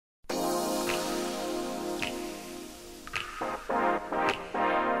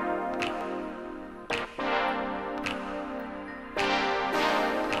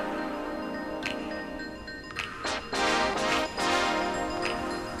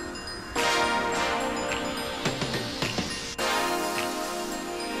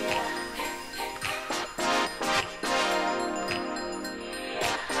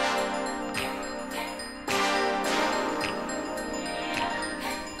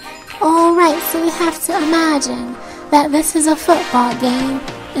Alright, so we have to imagine that this is a football game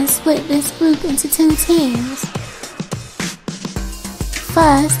and split this group into 2 teams.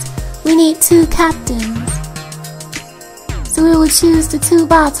 First, we need 2 captains. So we will choose the 2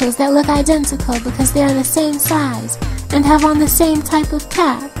 bottles that look identical because they are the same size and have on the same type of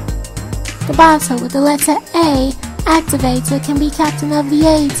cap. The bottle with the letter A, Activator, can be captain of the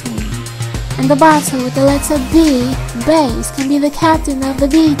A team, and the bottle with the letter B, Base, can be the captain of the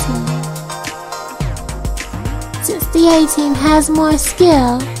B team. Since the A team has more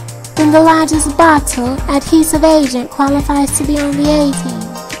skill, then the largest bottle, Adhesive Agent, qualifies to be on the A team.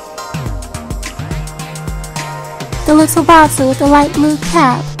 The little bottle with the light blue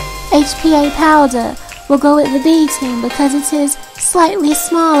cap, HPA Powder, will go with the B team because it is slightly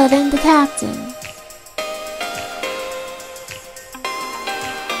smaller than the captain.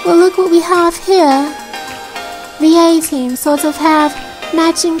 Well, look what we have here. The A team sort of have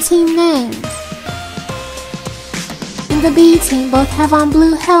matching team names, and the B team both have on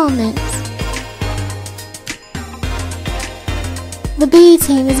blue helmets. The B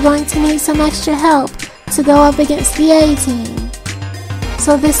team is going to need some extra help to go up against the A team,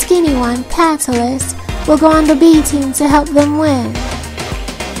 so the skinny one, Catalyst, will go on the B team to help them win.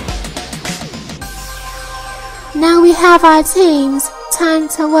 Now we have our teams, time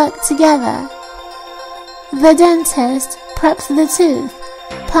to work together. The dentist preps the tooth,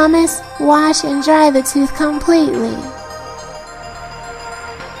 pumice, wash and dry the tooth completely.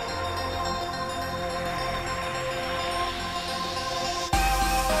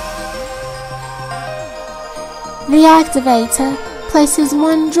 The activator places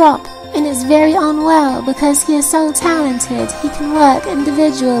 1 drop in its very own well because he is so talented he can work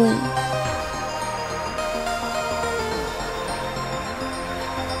individually.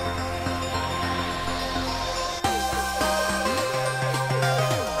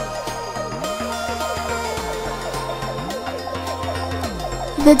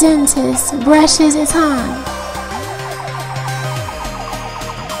 The dentist brushes it on.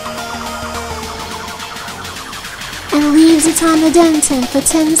 And leaves it on the dentin for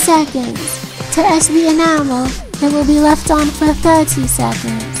 10 seconds. To etch the enamel, it will be left on for 30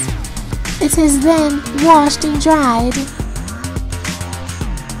 seconds. It is then washed and dried.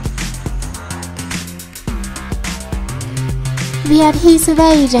 The adhesive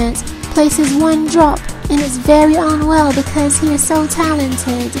agent places 1 drop in its very own well because he is so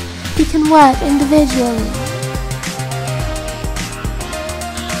talented he can work individually.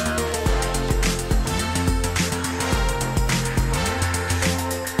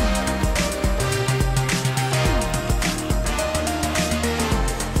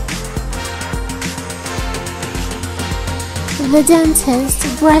 The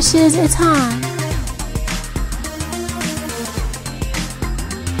dentist brushes it on.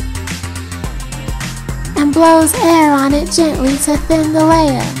 And blows air on it gently to thin the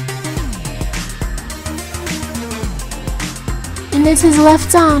layer. And it is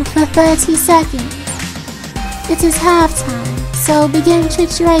left on for 30 seconds. It is halftime, so begin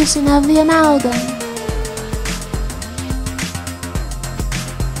trituration of the amalgam.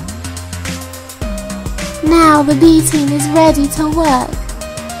 Now the B team is ready to work.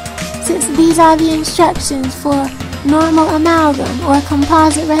 Since these are the instructions for normal amalgam or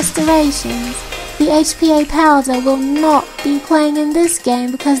composite restorations, the HPA Powder will not be playing in this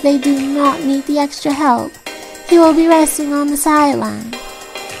game because they do not need the extra help. He will be resting on the sideline.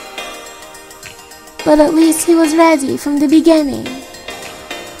 But at least he was ready from the beginning.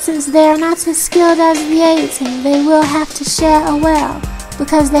 Since they are not as skilled as the A team, they will have to share a well,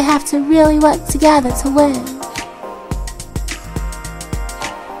 because they have to really work together to win.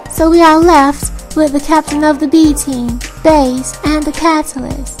 So we are left with the captain of the B team, Base, and the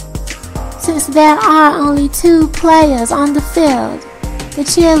catalyst. Since there are only 2 players on the field, the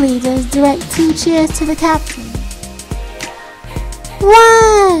cheerleaders direct 2 cheers to the captain.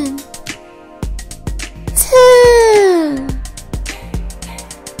 1, 2.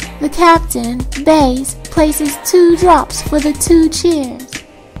 The captain, Base, places 2 drops for the 2 cheers.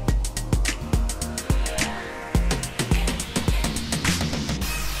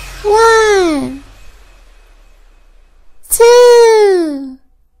 1, 2.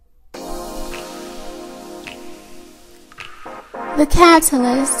 The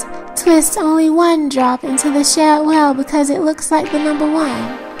catalyst twists only 1 drop into the shared well because it looks like the number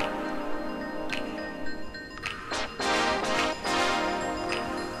 1.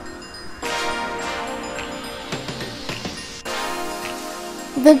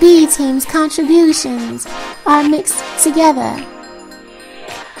 The B team's contributions are mixed together.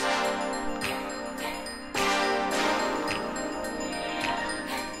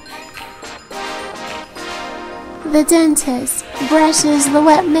 The dentist brushes the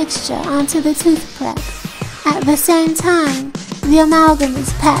wet mixture onto the tooth prep. At the same time, the amalgam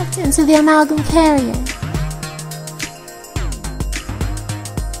is packed into the amalgam carrier.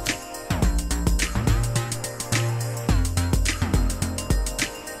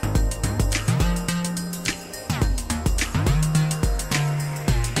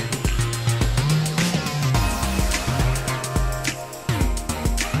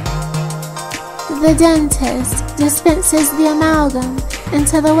 The dentist dispenses the amalgam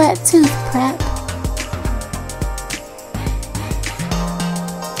into the wet tooth prep.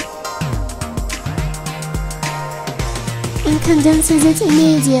 And condenses it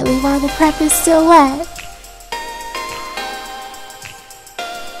immediately while the prep is still wet.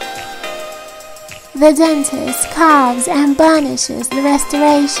 The dentist carves and burnishes the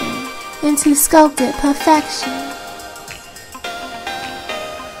restoration into sculpted perfection.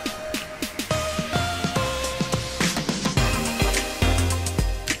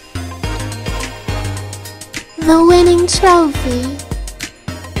 The winning trophy.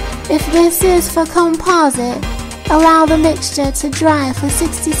 If this is for composite, allow the mixture to dry for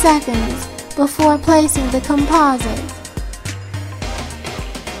 60 seconds before placing the composite.